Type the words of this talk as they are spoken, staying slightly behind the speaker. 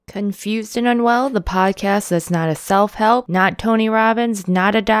Confused and Unwell, the podcast that's not a self-help, not Tony Robbins,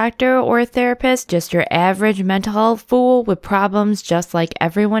 not a doctor or a therapist, just your average mental health fool with problems just like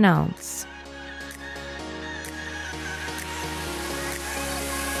everyone else.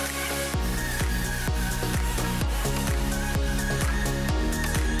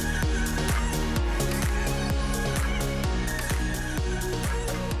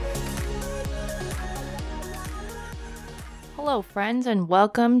 Hello friends, and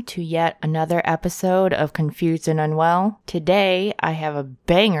welcome to yet another episode of Confused and Unwell. Today I have a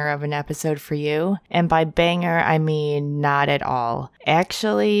banger of an episode for you, and by banger I mean not at all.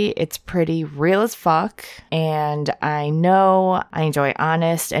 Actually, it's pretty real as fuck, and I know I enjoy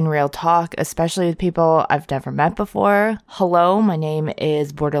honest and real talk, especially with people I've never met before. Hello, my name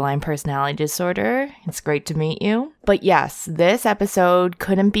is Borderline Personality Disorder. It's great to meet you. But yes, this episode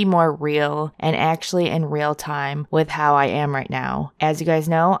couldn't be more real and actually in real time with how I am right now. As you guys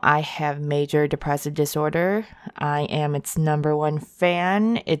know, I have major depressive disorder. I am its number one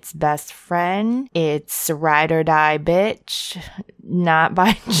fan, its best friend, its ride or die bitch, not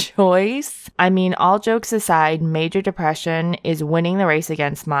by choice. I mean, all jokes aside, major depression is winning the race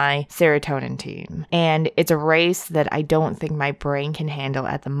against my serotonin team. And it's a race that I don't think my brain can handle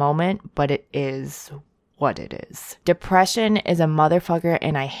at the moment, but it is what it is. Depression is a motherfucker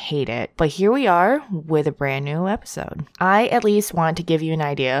and I hate it. But here we are with a brand new episode. I at least want to give you an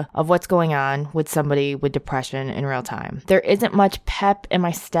idea of what's going on with somebody with depression in real time. There isn't much pep in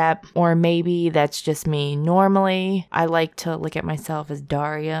my step, or maybe that's just me. Normally, I like to look at myself as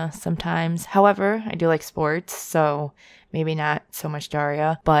Daria sometimes. However, I do like sports, so maybe not so much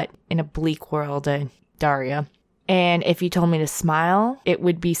Daria, but in a bleak world, Daria. And if you told me to smile, it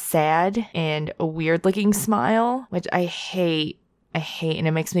would be sad and a weird looking smile, which I hate. And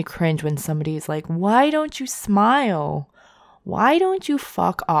it makes me cringe when somebody's like, why don't you smile? Why don't you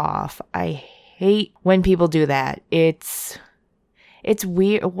fuck off? I hate when people do that. It's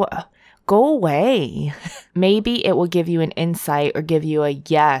weird. Go away. Maybe it will give you an insight or give you a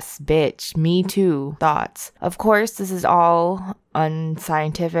yes, bitch, me too thoughts. Of course, this is all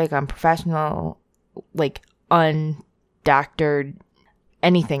unscientific, unprofessional, undoctored,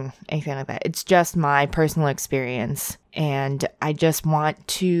 anything like that. It's just my personal experience. And I just want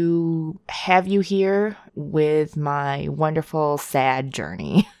to have you here with my wonderful, sad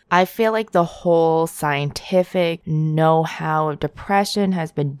journey. I feel like the whole scientific know-how of depression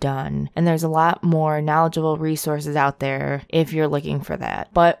has been done, and there's a lot more knowledgeable resources out there if you're looking for that.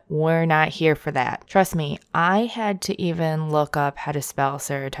 But we're not here for that. Trust me, I had to even look up how to spell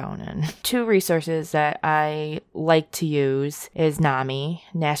serotonin. Two resources that I like to use is NAMI,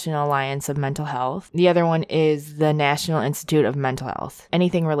 National Alliance of Mental Health. The other one is the National Institute of Mental Health.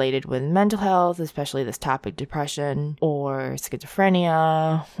 Anything related with mental health, especially this topic, depression or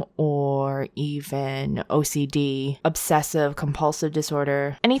schizophrenia, or even OCD, obsessive compulsive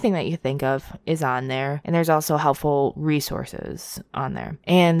disorder, anything that you think of is on there. And there's also helpful resources on there.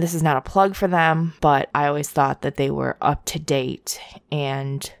 And this is not a plug for them, but I always thought that they were up to date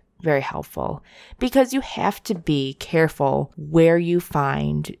and very helpful, because you have to be careful where you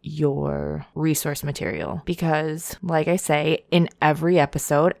find your resource material, because like I say in every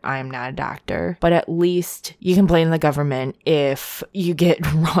episode, I'm not a doctor, but at least you can blame the government if you get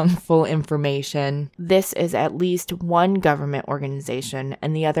wrongful information. This is at least one government organization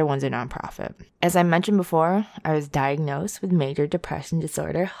and the other one's a nonprofit. As I mentioned before, I was diagnosed with major depression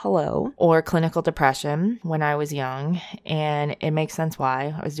disorder, or clinical depression when I was young, and it makes sense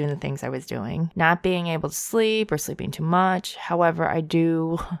why. I was doing the things I was doing. Not being able to sleep or sleeping too much. However,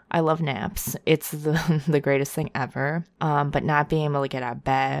 I love naps. It's the greatest thing ever. But not being able to get out of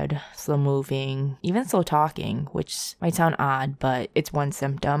bed, slow moving, even slow talking, which might sound odd, but it's one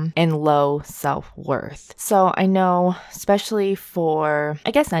symptom, and low self-worth. So I know, especially for, I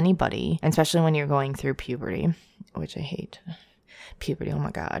guess, anybody, and especially when you're going through puberty, which I hate. Puberty, oh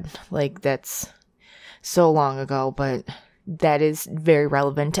my God. That's so long ago, but that is very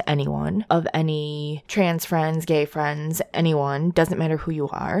relevant to anyone, of any trans friends, gay friends, anyone, doesn't matter who you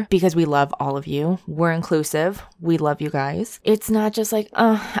are, because we love all of you. We're inclusive. We love you guys. It's not just like,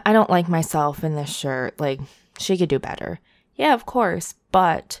 I don't like myself in this shirt. She could do better. Yeah, of course.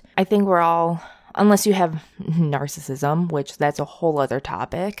 But I think we're all, unless you have narcissism, which that's a whole other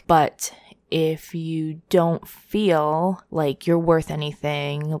topic, but if you don't feel like you're worth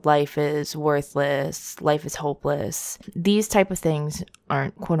anything, life is worthless, life is hopeless, these type of things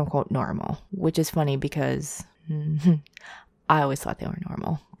aren't quote unquote normal, which is funny because I always thought they were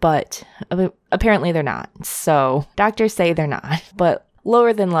normal, but apparently they're not. So doctors say they're not, but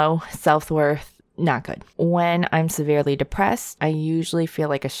lower than low self-worth, not good. When I'm severely depressed, I usually feel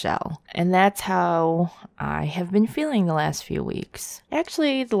like a shell. And that's how I have been feeling the last few weeks.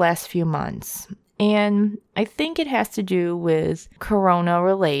 Actually, the last few months. And I think it has to do with Corona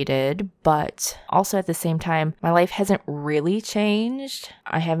related, but also at the same time, my life hasn't really changed.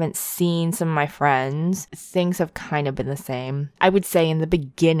 I haven't seen some of my friends. Things have kind of been the same. I would say in the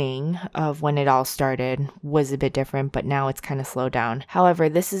beginning of when it all started was a bit different, but now it's kind of slowed down. However,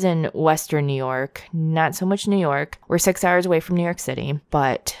 this is in Western New York, not so much New York. We're 6 hours away from New York City,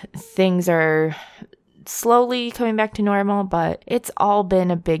 but things are slowly coming back to normal, but it's all been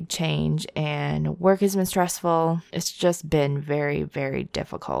a big change and work has been stressful. It's just been very, very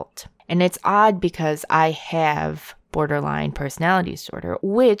difficult. And it's odd because I have borderline personality disorder,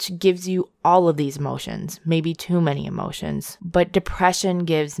 which gives you all of these emotions, maybe too many emotions, but depression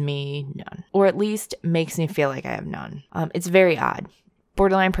gives me none, or at least makes me feel like I have none. It's very odd.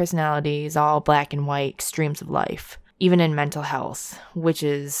 Borderline personality is all black and white extremes of life, even in mental health, which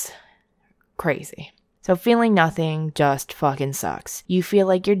is crazy. So feeling nothing just fucking sucks. You feel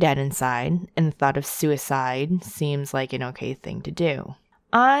like you're dead inside, and the thought of suicide seems like an okay thing to do.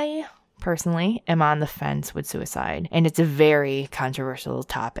 I personally am on the fence with suicide, and it's a very controversial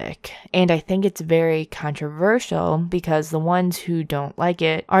topic. And I think it's very controversial because the ones who don't like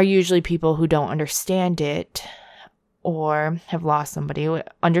it are usually people who don't understand it, or have lost somebody,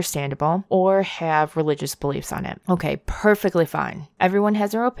 understandable, or have religious beliefs on it. Okay, perfectly fine. Everyone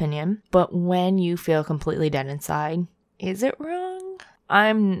has their opinion, but when you feel completely dead inside, is it wrong?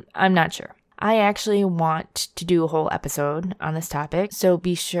 I'm not sure. I actually want to do a whole episode on this topic, so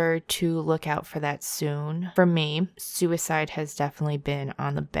be sure to look out for that soon. For me, suicide has definitely been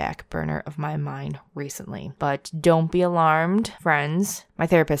on the back burner of my mind recently, but don't be alarmed, friends. My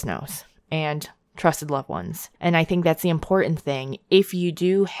therapist knows, and trusted loved ones. And I think that's the important thing. If you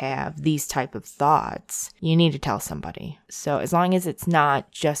do have these type of thoughts, you need to tell somebody. So as long as it's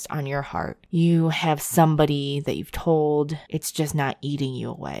not just on your heart, you have somebody that you've told, it's just not eating you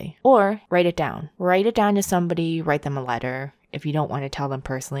away. Or write it down. Write it down to somebody, write them a letter. If you don't want to tell them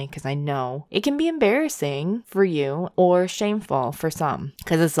personally, because I know it can be embarrassing for you or shameful for some,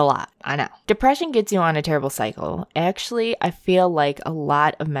 because it's a lot. I know. Depression gets you on a terrible cycle. Actually, I feel like a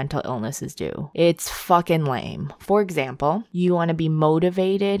lot of mental illnesses do. It's fucking lame. For example, you want to be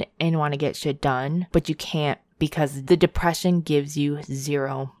motivated and want to get shit done, but you can't because the depression gives you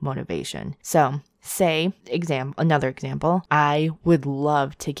zero motivation. So, another example, I would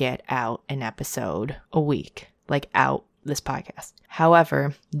love to get out an episode a week, like out this podcast.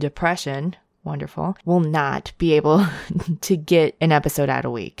 However, depression, wonderful, will not be able to get an episode out a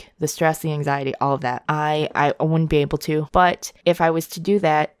week. The stress, the anxiety, all of that. I wouldn't be able to. But if I was to do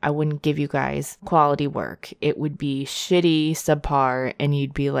that, I wouldn't give you guys quality work. It would be shitty, subpar, and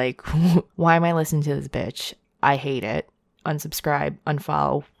you'd be like, why am I listening to this bitch? I hate it. Unsubscribe,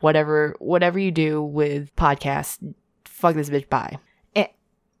 unfollow, whatever you do with podcasts, fuck this bitch, bye.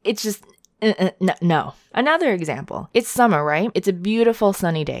 It's just... No. Another example. It's summer, right? It's a beautiful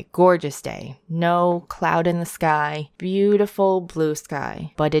sunny day, gorgeous day. No cloud in the sky, beautiful blue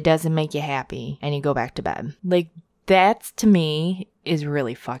sky, but it doesn't make you happy and you go back to bed. Like, that to me is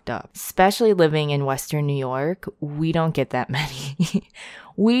really fucked up. Especially living in Western New York, we don't get that many.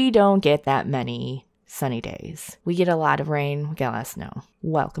 We don't get that many sunny days. We get a lot of rain, we get a lot of snow.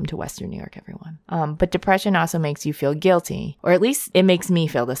 Welcome to Western New York, everyone. But depression also makes you feel guilty, or at least it makes me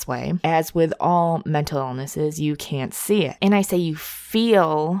feel this way. As with all mental illnesses, you can't see it. And I say you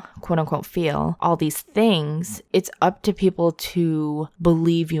feel, quote unquote, feel all these things. It's up to people to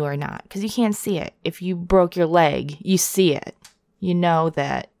believe you or not, because you can't see it. If you broke your leg, you see it. You know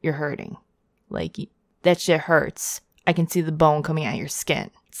that you're hurting. Like, that shit hurts. I can see the bone coming out of your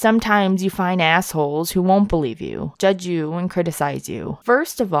skin. Sometimes you find assholes who won't believe you, judge you, and criticize you.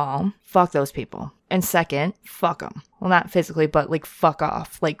 First of all, fuck those people. And second, fuck them. Well, not physically, but like fuck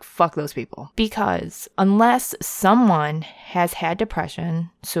off. Like fuck those people. Because unless someone has had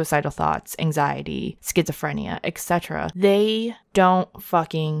depression, suicidal thoughts, anxiety, schizophrenia, etc., they don't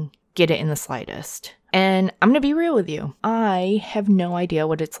fucking get it in the slightest. And I'm going to be real with you. I have no idea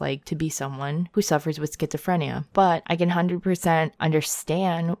what it's like to be someone who suffers with schizophrenia, but I can 100%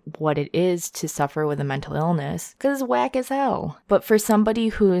 understand what it is to suffer with a mental illness because it's whack as hell. But for somebody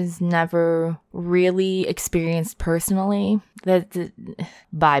who's never really experienced personally,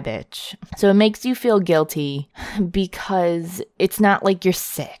 bye bitch. So it makes you feel guilty because it's not like you're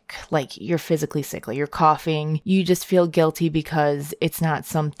sick, like you're physically sick, like you're coughing. You just feel guilty because it's not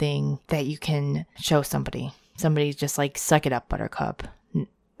something that you can show somebody. Somebody's just like, suck it up, buttercup.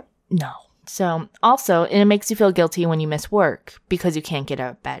 No. So also, and it makes you feel guilty when you miss work because you can't get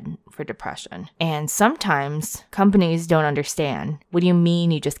out of bed for depression. And sometimes companies don't understand. What do you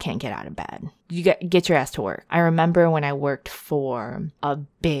mean you just can't get out of bed? You get your ass to work. I remember when I worked for a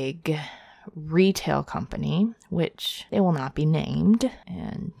big retail company, which they will not be named,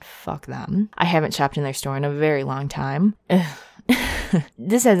 and fuck them. I haven't shopped in their store in a very long time.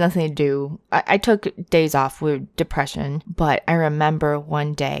 This has nothing to do. I took days off with depression, but I remember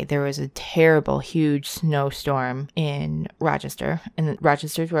one day there was a terrible, huge snowstorm in Rochester, and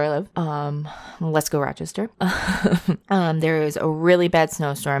Rochester's where I live. Let's go Rochester. There was a really bad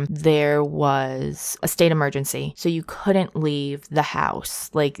snowstorm. There was a state emergency, so you couldn't leave the house,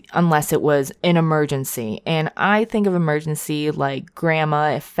 like, unless it was an emergency. And I think of emergency like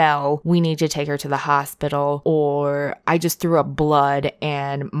grandma fell, we need to take her to the hospital, or I just threw up blood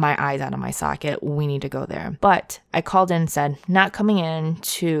and my eye's out of my socket, we need to go there. But I called in and said, not coming in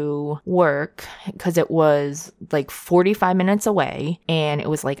to work because it was like 45 minutes away and it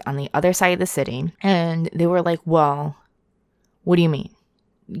was like on the other side of the city. And they were like, well, what do you mean?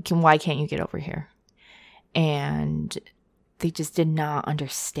 Why can't you get over here? And they just did not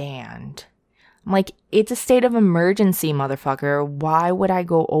understand. I'm like, it's a state of emergency, motherfucker. Why would I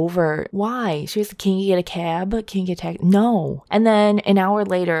go over? Why? She was like, can you get a cab? Can you get a taxi? No. And then an hour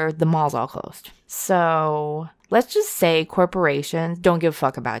later, the mall's all closed. So let's just say corporations don't give a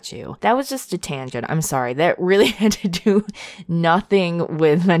fuck about you. That was just a tangent. I'm sorry. That really had to do nothing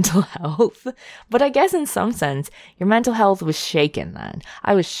with mental health. But I guess in some sense, your mental health was shaken then.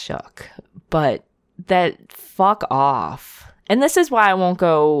 I was shook. But that fuck off. And this is why I won't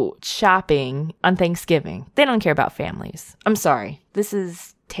go shopping on Thanksgiving. They don't care about families. I'm sorry. This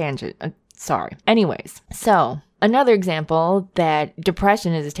is tangent. Sorry. Anyways, so another example that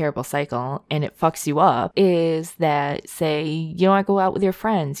depression is a terrible cycle and it fucks you up is that, say, you don't want to go out with your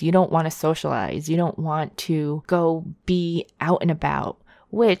friends. You don't want to socialize. You don't want to go be out and about,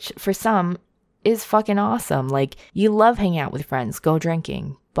 which for some is fucking awesome. Like, you love hanging out with friends, go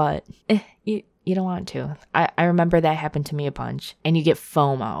drinking, but you don't want to. I remember that happened to me a bunch. And you get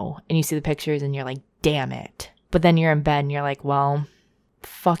FOMO and you see the pictures and you're like, damn it. But then you're in bed and you're like, well,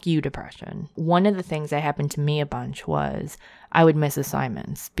 fuck you, depression. One of the things that happened to me a bunch was I would miss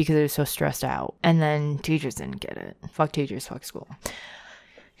assignments because I was so stressed out. And then teachers didn't get it. Fuck teachers, fuck school.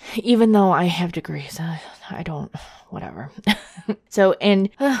 Even though I have degrees, I don't, whatever. So, and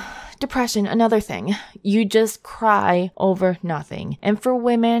depression, another thing, you just cry over nothing. And for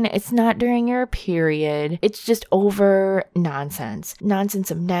women, it's not during your period. It's just over nonsense.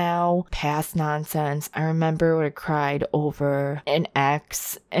 Nonsense of now, past nonsense. I remember when I cried over an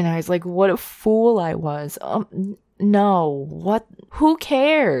ex and I was like, what a fool I was. No, what, who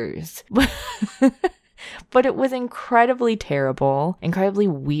cares? But it was incredibly terrible, incredibly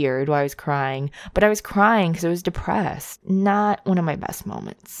weird while I was crying. But I was crying because I was depressed. Not one of my best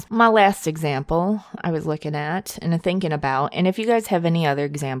moments. My last example I was looking at and thinking about, and if you guys have any other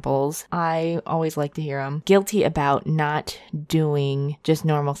examples, I always like to hear them. Guilty about not doing just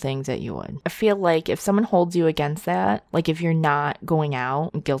normal things that you would. I feel like if someone holds you against that, like if you're not going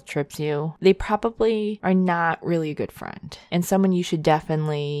out, guilt trips you, they probably are not really a good friend. And someone you should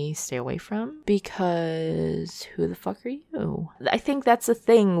definitely stay away from because who the fuck are you? I think that's the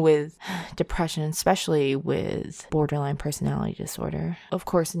thing with depression, especially with borderline personality disorder. Of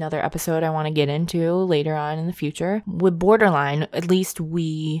course, another episode I want to get into later on in the future. With borderline, at least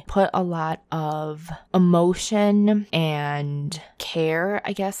we put a lot of emotion and care,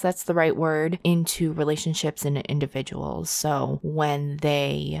 I guess that's the right word, into relationships and individuals. So when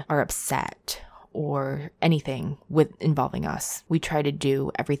they are upset or anything with involving us, we try to do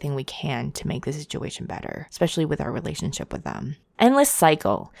everything we can to make the situation better, especially with our relationship with them. Endless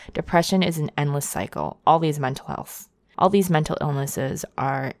cycle. Depression is an endless cycle. All these mental illnesses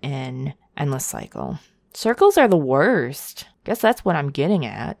are an endless cycle. Circles are the worst. Guess that's what I'm getting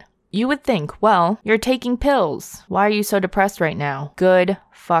at. You would think, well, you're taking pills. Why are you so depressed right now? Good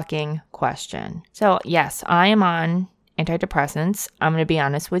fucking question. So yes, I am on antidepressants. I'm going to be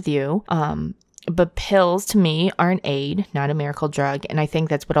honest with you. But pills to me are an aid, not a miracle drug. And I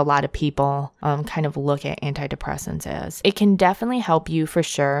think that's what a lot of people kind of look at antidepressants as. It can definitely help you for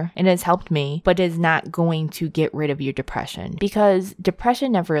sure. It has helped me, but it is not going to get rid of your depression because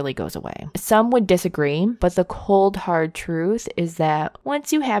depression never really goes away. Some would disagree, but the cold, hard truth is that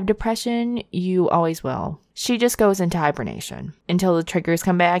once you have depression, you always will. She just goes into hibernation until the triggers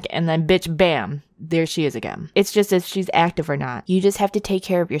come back and then bitch, bam, there she is again. It's just if she's active or not. You just have to take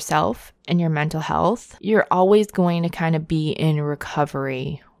care of yourself and your mental health. You're always going to kind of be in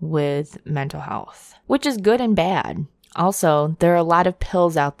recovery with mental health, which is good and bad. Also, there are a lot of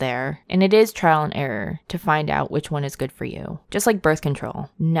pills out there, and it is trial and error to find out which one is good for you. Just like birth control.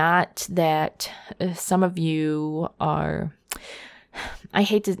 Not that some of you are...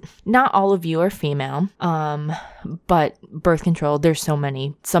 not all of you are female, but birth control, there's so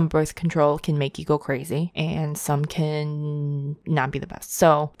many. Some birth control can make you go crazy, and some can not be the best.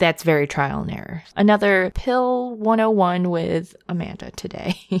 So that's very trial and error. Another pill 101 with Amanda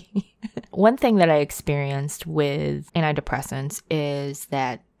today. One thing that I experienced with antidepressants is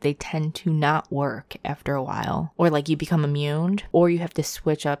that they tend to not work after a while, or like you become immune, or you have to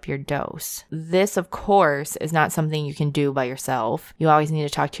switch up your dose. This, of course, is not something you can do by yourself. You always need to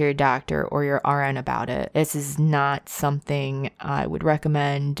talk to your doctor or your RN about it. This is not something I would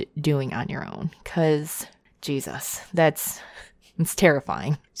recommend doing on your own, because Jesus, it's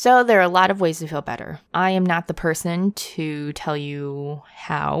terrifying. So there are a lot of ways to feel better. I am not the person to tell you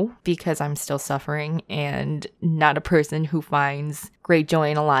how, because I'm still suffering, and not a person who finds great joy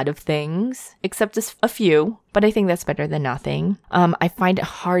in a lot of things, except a few, but I think that's better than nothing. I find it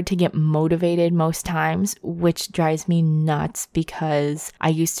hard to get motivated most times, which drives me nuts because I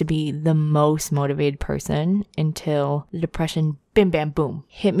used to be the most motivated person until the depression, bim bam boom,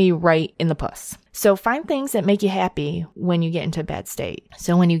 hit me right in the puss. So find things that make you happy when you get into a bad state.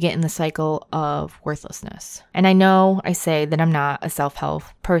 So when you get in the cycle of worthlessness. And I know I say that I'm not a self-help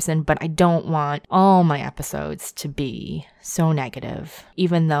person, but I don't want all my episodes to be so negative,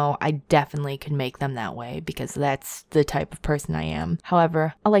 even though I definitely could make them that way because that's the type of person I am.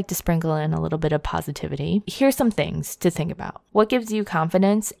 However, I like to sprinkle in a little bit of positivity. Here's some things to think about. What gives you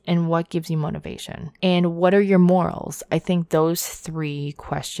confidence and what gives you motivation? And what are your morals? I think those 3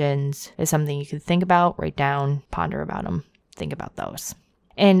 questions is something you could think about, write down, ponder about them, think about those.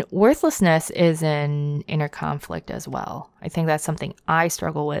 And worthlessness is an inner conflict as well. I think that's something I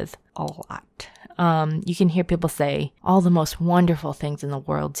struggle with a lot. You can hear people say all the most wonderful things in the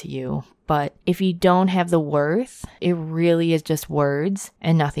world to you, but if you don't have the worth, it really is just words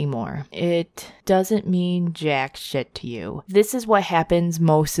and nothing more. It doesn't mean jack shit to you. This is what happens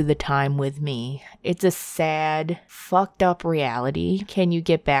most of the time with me. It's a sad, fucked up reality. Can you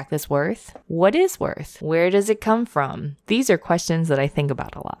get back this worth? What is worth? Where does it come from? These are questions that I think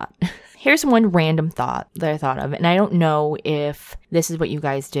about a lot. Here's one random thought that I thought of, and I don't know if this is what you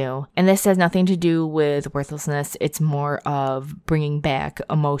guys do. And this has nothing to do with worthlessness. It's more of bringing back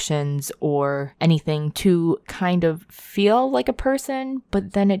emotions or anything to kind of feel like a person,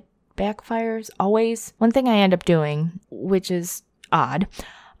 but then it backfires always. One thing I end up doing, which is odd,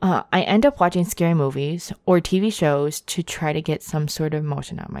 I end up watching scary movies or TV shows to try to get some sort of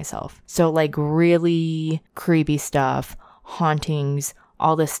emotion out of myself. So like really creepy stuff, hauntings,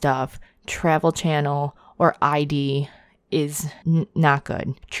 all this stuff. Travel Channel or ID is not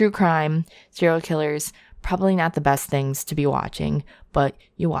good. True crime, serial killers, probably not the best things to be watching, but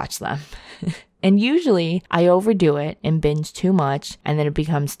you watch them. And usually I overdo it and binge too much, and then it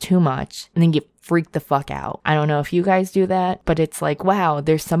becomes too much, and then get freaked the fuck out. I don't know if you guys do that, but it's like, wow,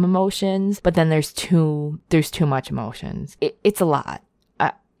 there's some emotions, but then there's too much emotions. It's a lot.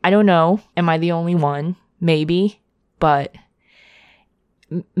 I don't know. Am I the only one? Maybe, but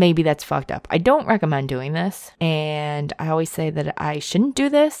maybe that's fucked up. I don't recommend doing this, and I always say that I shouldn't do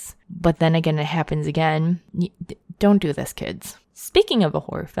this, but then again, it happens again. Don't do this, kids. Speaking of a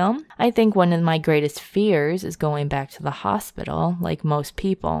horror film, I think one of my greatest fears is going back to the hospital, like most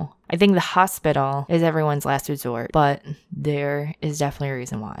people. I think the hospital is everyone's last resort, but there is definitely a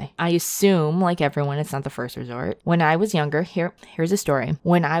reason why. I assume, like everyone, it's not the first resort. When I was younger, here's a story.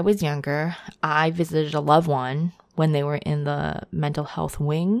 When I was younger, I visited a loved one when they were in the mental health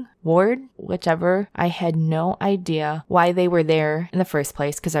ward, whichever. I had no idea why they were there in the first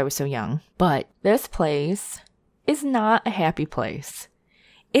place because I was so young. But this place is not a happy place.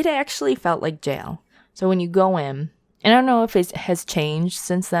 It actually felt like jail. So when you go in, and I don't know if it has changed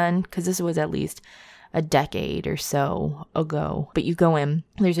since then, because this was at least a decade or so ago. But you go in,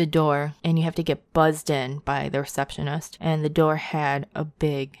 there's a door, and you have to get buzzed in by the receptionist. And the door had a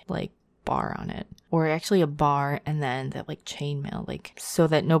big, bar on it. Or actually a bar and then that chainmail, so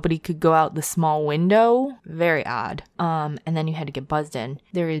that nobody could go out the small window. Very odd. And then you had to get buzzed in.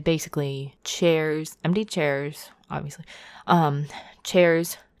 There is basically chairs, empty chairs, obviously.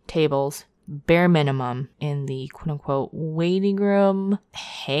 Chairs, tables, bare minimum in the quote-unquote waiting room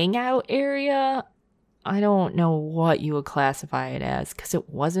hangout area. I don't know what you would classify it as because it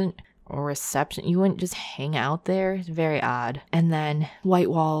wasn't a reception. You wouldn't just hang out there. It's very odd. And then white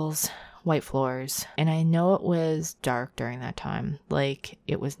walls, white floors. And I know it was dark during that time. Like,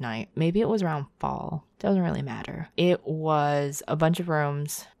 it was night. Maybe it was around fall. Doesn't really matter. It was a bunch of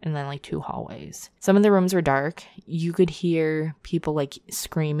rooms and then like 2 hallways. Some of the rooms were dark. You could hear people like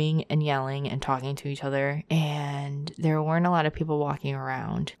screaming and yelling and talking to each other. And there weren't a lot of people walking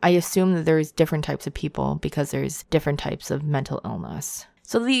around. I assume that there's different types of people because there's different types of mental illness.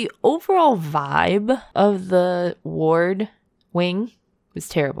 So the overall vibe of the ward wing was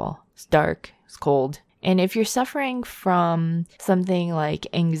terrible. It's dark. It's cold. And if you're suffering from something like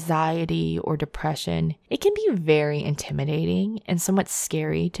anxiety or depression, it can be very intimidating and somewhat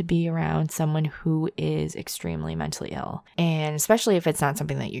scary to be around someone who is extremely mentally ill. And especially if it's not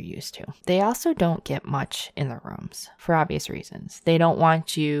something that you're used to. They also don't get much in the rooms for obvious reasons. They don't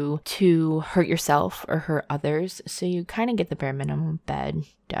want you to hurt yourself or hurt others. So you kind of get the bare minimum: bed,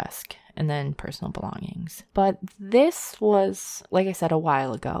 desk, and then personal belongings. But this was, like I said, a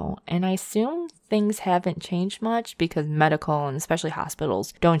while ago, and I assume things haven't changed much because medical and especially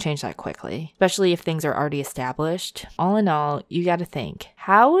hospitals don't change that quickly, especially if things are already established. All in all, you got to think,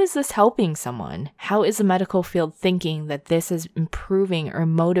 how is this helping someone? How is the medical field thinking that this is improving or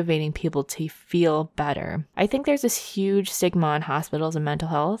motivating people to feel better? I think there's this huge stigma on hospitals and mental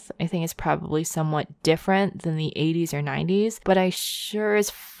health. I think it's probably somewhat different than the 80s or 90s, but I sure as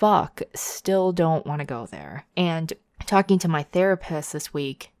fuck still don't want to go there. And talking to my therapist this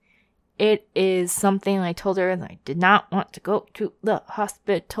week, it is something I told her that I did not want to go to the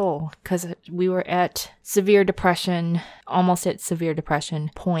hospital because we were at severe depression, almost at severe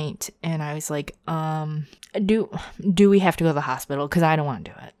depression point. And I was like, do we have to go to the hospital? Because I don't want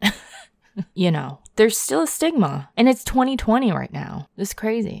to do it. You know, there's still a stigma, and it's 2020 right now. It's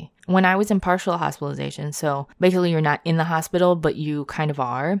crazy. When I was in partial hospitalization, so basically you're not in the hospital, but you kind of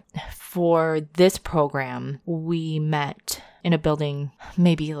are. For this program, we met in a building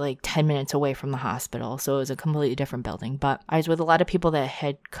maybe like 10 minutes away from the hospital. So it was a completely different building. But I was with a lot of people that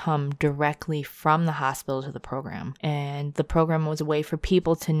had come directly from the hospital to the program. And the program was a way for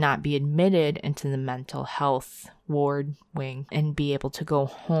people to not be admitted into the mental health ward wing and be able to go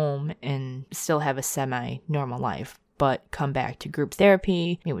home and still have a semi-normal life, but come back to group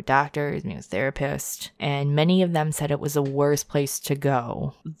therapy, meet with doctors, meet with therapists. And many of them said it was the worst place to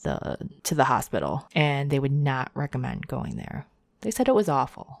go to the hospital, and they would not recommend going there. They said it was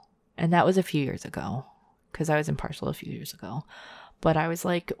awful. And that was a few years ago, because I was in partial a few years ago. But I was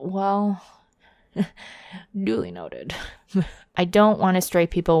like, well, duly noted. I don't want to stray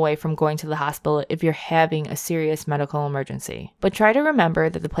people away from going to the hospital if you're having a serious medical emergency. But try to remember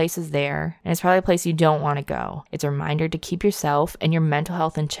that the place is there, and it's probably a place you don't want to go. It's a reminder to keep yourself and your mental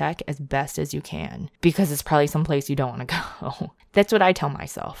health in check as best as you can, because it's probably some place you don't want to go. That's what I tell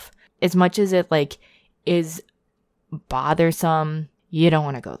myself. As much as it is bothersome, you don't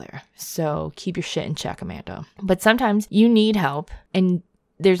want to go there. So keep your shit in check, Amanda. But sometimes you need help, and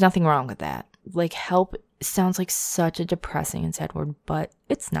there's nothing wrong with that. Help sounds like such a depressing and sad word, but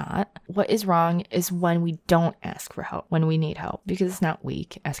it's not. What is wrong is when we don't ask for help, when we need help, because it's not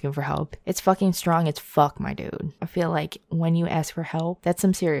weak asking for help. It's fucking strong as fuck, my dude. I feel like when you ask for help, that's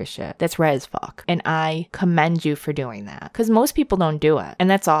some serious shit. That's rad as fuck. And I commend you for doing that, because most people don't do it. And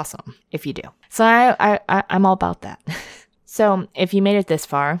that's awesome if you do. So I'm all about that. So if you made it this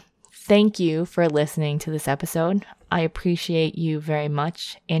far, thank you for listening to this episode. I appreciate you very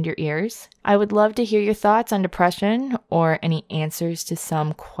much and your ears. I would love to hear your thoughts on depression or any answers to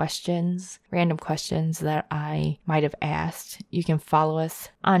some questions, random questions that I might have asked. You can follow us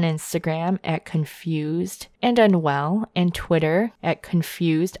on Instagram at Confused and Unwell and Twitter at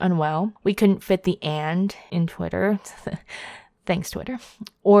Confused Unwell. We couldn't fit the and in Twitter. Thanks, Twitter.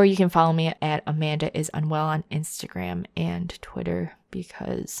 Or you can follow me at Amanda is Unwell on Instagram and Twitter,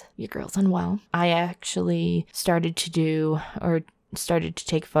 because your girl's unwell. I actually started to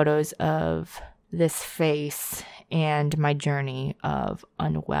take photos of this face and my journey of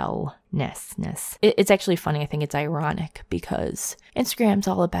unwellness. It's actually funny. I think it's ironic because Instagram's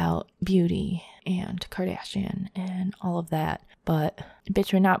all about beauty and Kardashian and all of that. But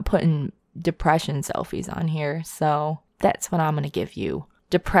bitch, we're not putting depression selfies on here. So that's what I'm going to give you.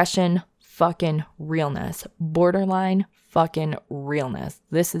 Depression fucking realness. Borderline fucking realness.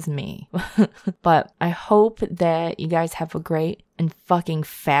 This is me. But I hope that you guys have a great and fucking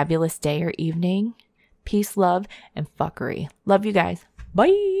fabulous day or evening. Peace, love, and fuckery. Love you guys.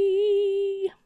 Bye.